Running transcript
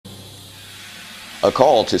A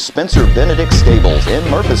call to Spencer Benedict Stables in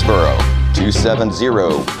Murfreesboro,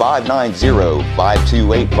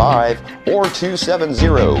 270-590-5285 or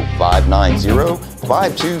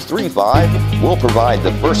 270-590-5235 will provide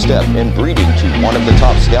the first step in breeding to one of the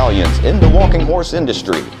top stallions in the walking horse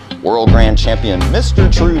industry. World Grand Champion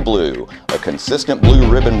Mr. True Blue, a consistent blue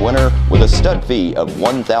ribbon winner with a stud fee of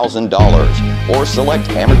 $1,000. Or select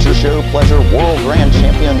Amateur Show Pleasure World Grand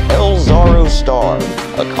Champion El Zorro Star,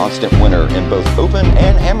 a constant winner in both open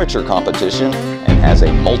and amateur competition and has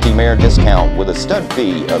a multi-mare discount with a stud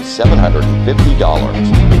fee of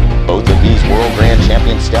 $750. Both of these World Grand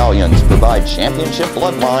Champion stallions provide championship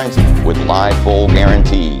bloodlines with live foal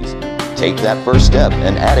guarantees. Take that first step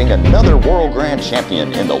in adding another World Grand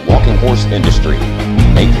Champion in the walking horse industry.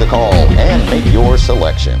 Make the call and make your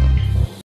selection.